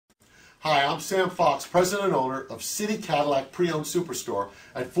Hi, I'm Sam Fox, president and owner of City Cadillac Pre-Owned Superstore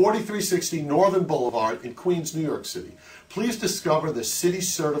at 4360 Northern Boulevard in Queens, New York City. Please discover the City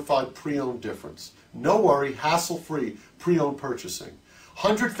Certified Pre-Owned difference. No worry, hassle-free pre-owned purchasing.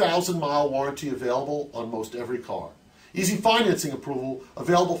 100,000-mile warranty available on most every car. Easy financing approval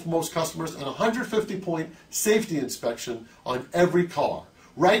available for most customers and 150-point safety inspection on every car.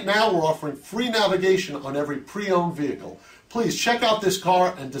 Right now we're offering free navigation on every pre-owned vehicle. Please check out this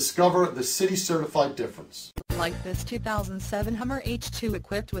car and discover the City Certified difference. Like this 2007 Hummer H2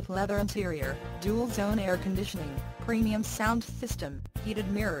 equipped with leather interior, dual zone air conditioning, premium sound system,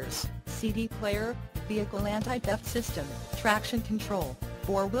 heated mirrors, CD player, vehicle anti-theft system, traction control,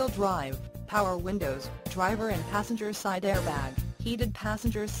 4-wheel drive, power windows, driver and passenger side airbag, heated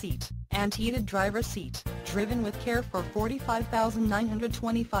passenger seat, and heated driver seat, driven with care for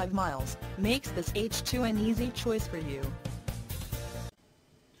 45,925 miles, makes this H2 an easy choice for you.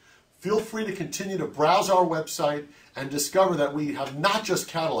 Feel free to continue to browse our website and discover that we have not just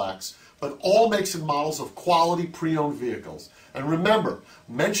Cadillacs, but all makes and models of quality pre-owned vehicles. And remember,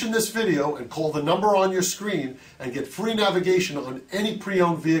 mention this video and call the number on your screen and get free navigation on any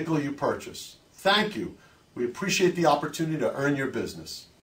pre-owned vehicle you purchase. Thank you. We appreciate the opportunity to earn your business.